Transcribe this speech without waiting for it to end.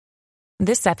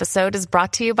This episode is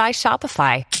brought to you by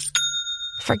Shopify.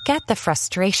 Forget the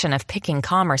frustration of picking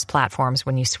commerce platforms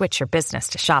when you switch your business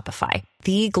to Shopify,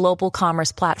 the global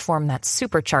commerce platform that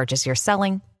supercharges your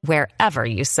selling wherever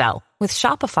you sell. With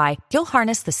Shopify, you'll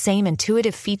harness the same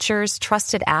intuitive features,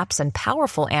 trusted apps, and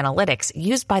powerful analytics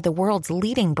used by the world's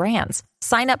leading brands.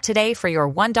 Sign up today for your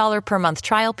 $1 per month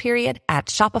trial period at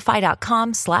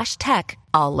shopify.com/tech,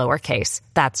 all lowercase.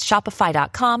 That's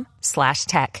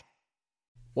shopify.com/tech.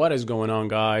 What is going on,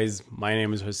 guys? My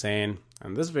name is Hussein.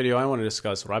 In this video, I want to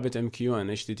discuss RabbitMQ and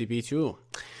HTTP2.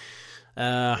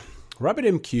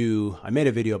 RabbitMQ, I made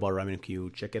a video about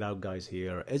RabbitMQ. Check it out, guys,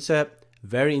 here. It's a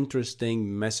very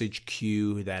interesting message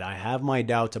queue that I have my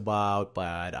doubt about,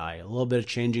 but I a little bit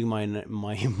changing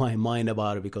my mind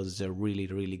about it because it's a really,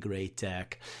 really great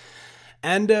tech.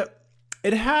 And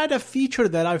it had a feature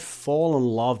that I fall in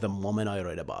love the moment I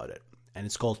read about it, and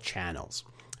it's called channels.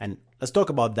 And let's talk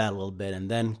about that a little bit and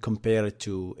then compare it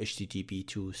to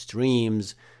HTTP2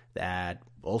 streams that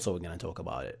also we're going to talk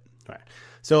about it. All right.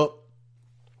 So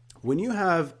when you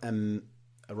have a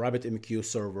RabbitMQ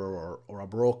server or a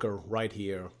broker right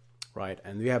here, right,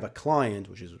 and you have a client,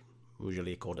 which is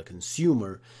usually called a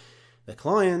consumer, the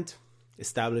client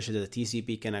establishes a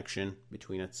TCP connection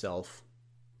between itself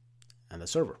and the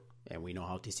server. And we know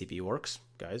how TCP works.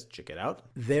 Guys, check it out.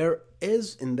 There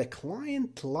is in the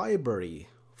client library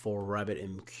for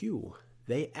RabbitMQ,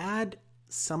 they add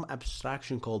some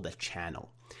abstraction called the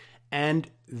channel. And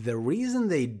the reason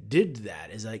they did that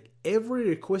is like every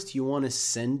request you want to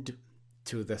send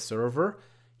to the server,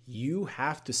 you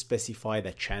have to specify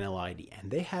the channel ID.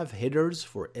 And they have headers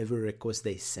for every request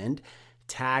they send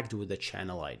tagged with the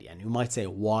channel ID. And you might say,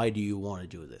 why do you want to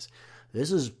do this?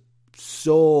 This is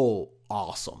so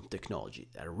awesome technology.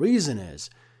 The reason is,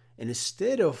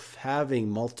 instead of having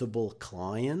multiple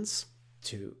clients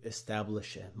to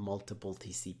establish multiple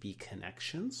TCP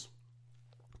connections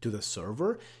to the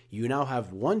server, you now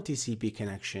have one TCP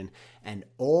connection, and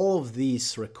all of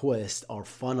these requests are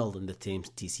funneled in the same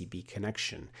TCP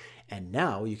connection. And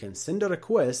now you can send a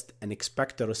request and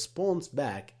expect a response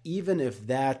back, even if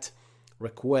that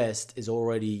request is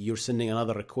already, you're sending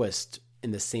another request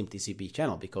in the same TCP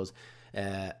channel, because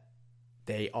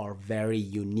they are very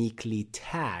uniquely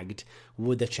tagged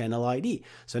with the channel ID.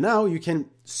 So now you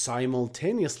can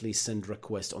simultaneously send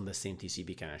requests on the same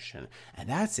TCP connection. And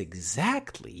that's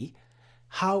exactly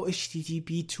how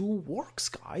HTTP2 works,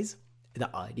 guys. The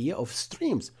idea of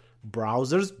streams.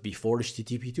 Browsers before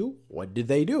HTTP2, what did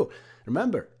they do?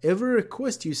 Remember, every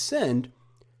request you send,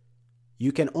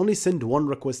 you can only send one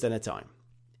request at a time.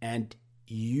 And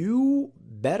you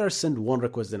better send one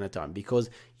request at a time, because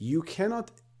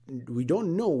we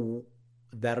don't know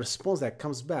the response that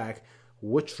comes back,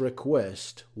 which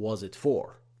request was it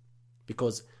for,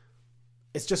 because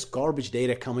it's just garbage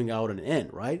data coming out and in,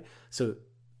 right? So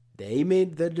they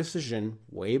made the decision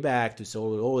way back to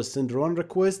always send one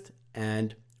request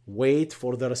and wait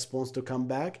for the response to come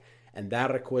back, and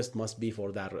that request must be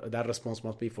for that response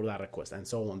must be for that request, and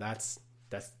so on. That's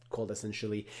called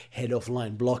essentially head of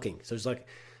line blocking. So it's like,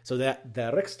 so that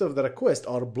the rest of the requests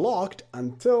are blocked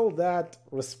until that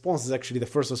response is actually the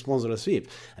first response received.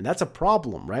 And that's a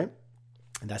problem, right?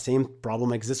 And that same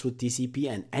problem exists with TCP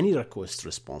and any request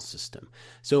response system.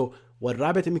 So what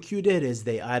RabbitMQ did is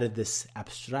they added this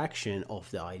abstraction of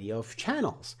the idea of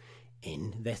channels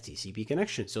in the TCP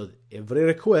connection. So every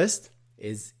request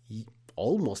is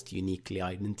almost uniquely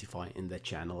identified in the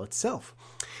channel itself.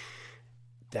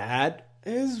 That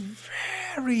is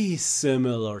very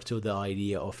similar to the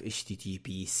idea of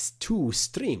HTTP2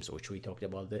 streams, which we talked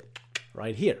about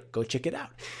right here. Go check it out.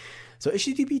 So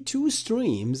HTTP2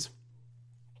 streams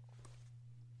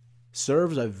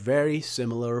serves a very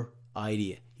similar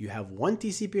idea. You have one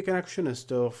TCP connection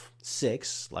instead of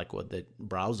 6, like what the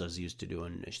browsers used to do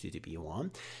in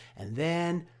HTTP1. And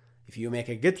then if you make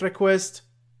a GET request,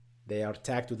 they are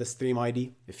tagged with the stream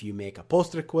ID. If you make a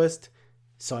POST request,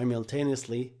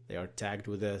 simultaneously, they are tagged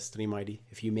with a stream ID.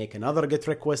 If you make another GET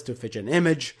request to fetch an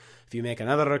image, if you make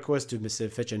another request to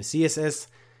fetch an CSS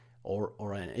or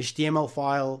an HTML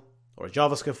file or a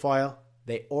JavaScript file,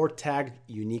 they are tagged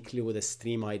uniquely with a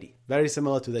stream ID, very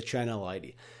similar to the channel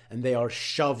ID, and they are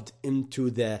shoved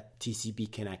into the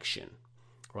TCP connection,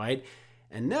 right?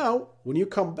 And now, when you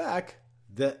come back,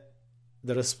 the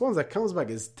response that comes back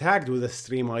is tagged with a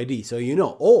stream ID, so you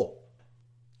know,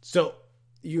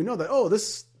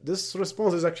 this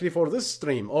response is actually for this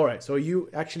stream. All right, so you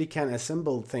actually can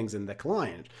assemble things in the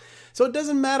client. So it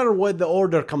doesn't matter what the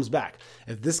order comes back.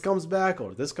 If this comes back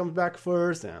or this comes back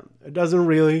first, it doesn't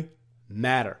really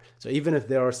matter. So even if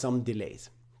there are some delays.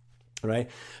 right?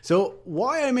 So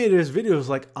why I made this video is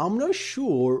like, I'm not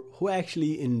sure who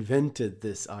actually invented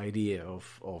this idea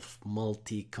of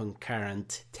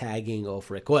multi-concurrent tagging of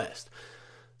requests.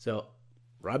 So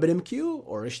RabbitMQ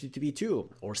or HTTP2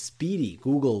 or Speedy,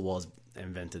 Google was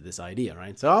invented this idea,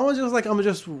 right? So I was just like,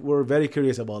 we're very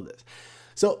curious about this.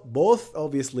 So both,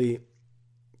 obviously,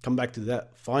 come back to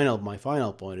that my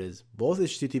final point is both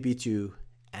HTTP2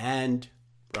 and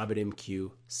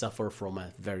RabbitMQ suffer from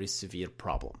a very severe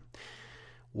problem,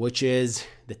 which is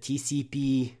the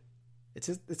TCP.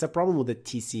 It's a problem with the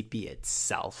TCP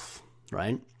itself,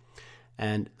 right?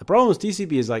 And the problem with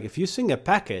TCP is like, if you send a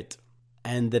packet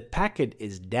and the packet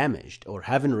is damaged or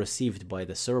haven't received by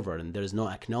the server and there's no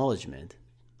acknowledgement,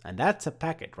 and that's a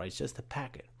packet, right? It's just a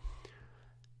packet.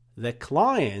 The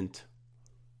client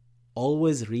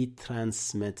always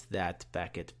retransmit that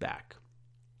packet back,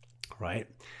 right?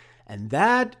 And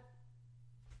that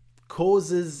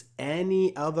causes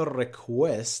any other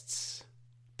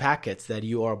packets that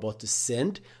you are about to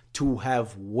send to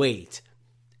have wait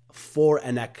for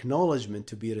an acknowledgement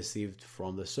to be received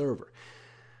from the server.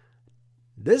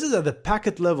 This is at the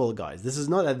packet level, guys. This is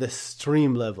not at the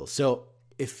stream level. So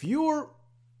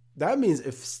that means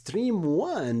if stream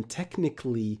 1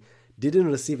 technically didn't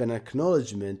receive an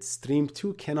acknowledgement, stream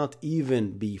 2 cannot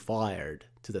even be fired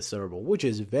to the server, which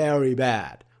is very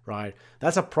bad, right?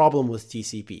 That's a problem with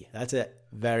TCP. That's a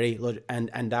very,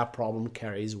 and that problem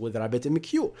carries with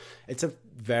RabbitMQ. It's a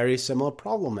very similar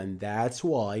problem, and that's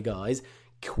why, guys,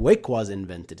 QUIC was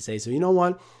invented. Say, so you know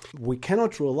what? We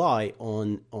cannot rely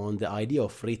on the idea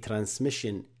of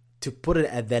retransmission to put it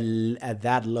at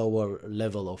that lower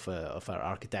level of our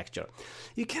architecture.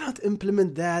 You cannot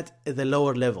implement that at the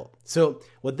lower level. So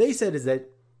what they said is that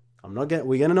we're not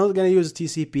gonna use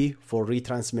TCP for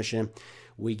retransmission.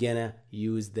 We're gonna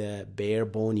use the bare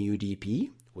bone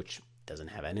UDP, which doesn't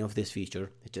have any of this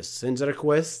feature. It just sends a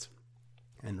request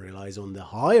and relies on the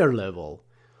higher level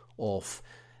of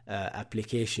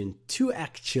application to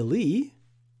actually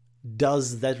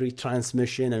does that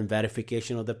retransmission and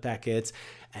verification of the packets.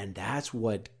 And that's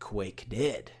what QUIC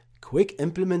did.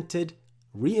 QUIC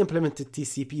re-implemented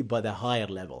TCP but a higher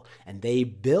level, and they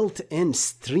built in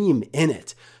stream in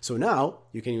it. So now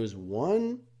you can use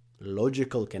one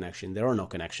logical connection. There are no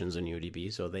connections in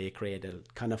UDP, so they create a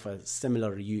kind of a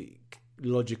similar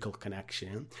logical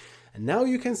connection. And now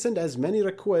you can send as many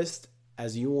requests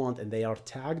as you want, and they are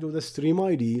tagged with a stream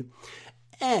ID.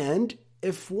 And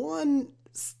if one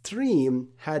stream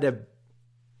had a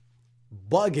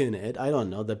bug in it, I don't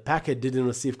know, the packet didn't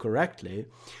receive correctly,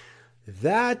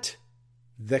 that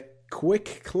the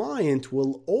QUIC client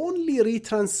will only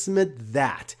retransmit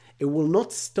that. It will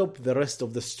not stop the rest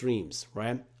of the streams,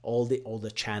 right? All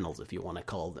the channels, if you want to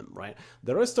call them, right?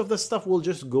 The rest of the stuff will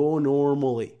just go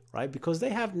normally, right? Because they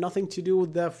have nothing to do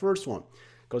with the first one.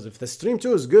 Because if the stream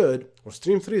 2 is good, or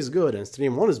stream 3 is good, and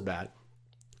stream 1 is bad,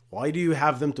 why do you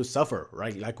have them to suffer,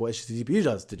 right? Like what HTTP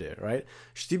does today, right?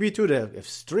 HTTP2, if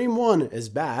stream 1 is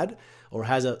bad, or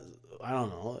has it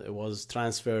was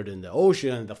transferred in the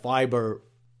ocean, and the fiber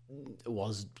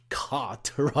was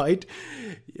caught, right?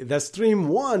 The stream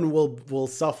 1 will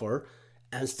suffer,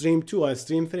 and stream 2 and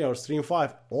stream 3 or stream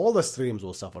 5, all the streams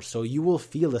will suffer. So you will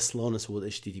feel the slowness with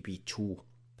HTTP2.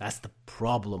 That's the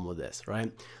problem with this,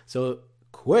 right? So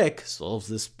QUIC solves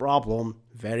this problem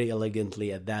very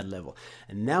elegantly at that level.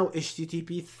 And now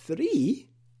HTTP 3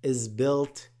 is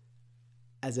built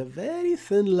as a very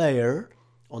thin layer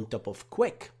on top of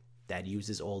QUIC that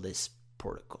uses all these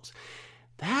protocols.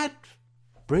 That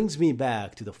brings me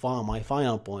back to my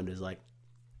final point is like,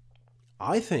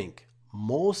 I think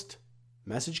most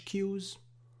message queues,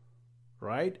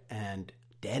 right, and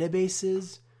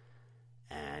databases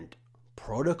and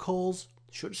protocols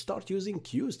should start using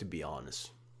queues, to be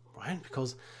honest, right?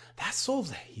 Because that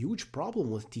solves a huge problem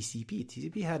with TCP.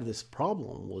 TCP had this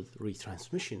problem with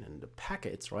retransmission and the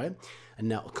packets, right? And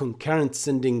now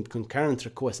sending concurrent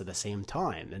requests at the same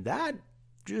time. And that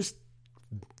just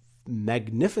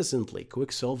magnificently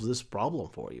QUIC solves this problem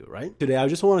for you, right? Today, I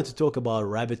just wanted to talk about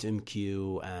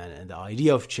RabbitMQ and the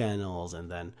idea of channels, and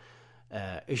then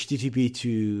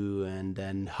HTTP2, and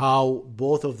then how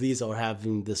both of these are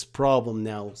having this problem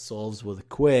now solves with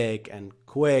QUIC, and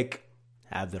QUIC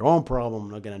have their own problem.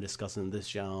 I'm not going to discuss in this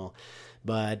channel,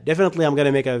 but definitely I'm going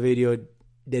to make a video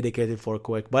dedicated for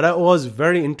QUIC. But I was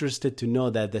very interested to know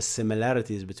that the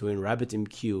similarities between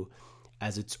RabbitMQ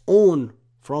as its own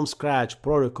from scratch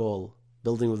protocol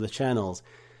building with the channels,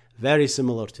 very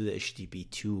similar to the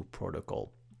HTTP2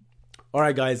 protocol. All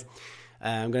right, guys.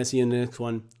 I'm going to see you in the next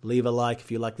one. Leave a like if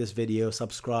you like this video,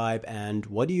 subscribe, and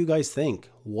what do you guys think?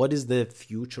 What is the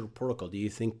future protocol? Do you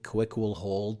think QUIC will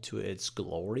hold to its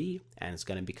glory and it's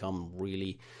going to become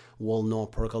really well-known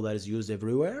protocol that is used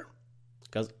everywhere?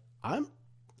 Because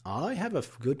I have a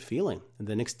good feeling in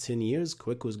the next 10 years,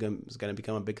 QUIC is going to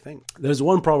become a big thing. There's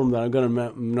one problem that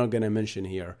I'm not going to mention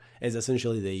here, is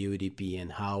essentially the UDP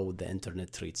and how the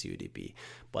internet treats UDP.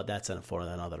 But that's for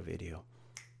another video.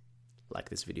 Like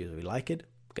this video if you like it.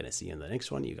 I'm going to see you in the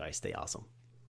next one. You guys stay awesome.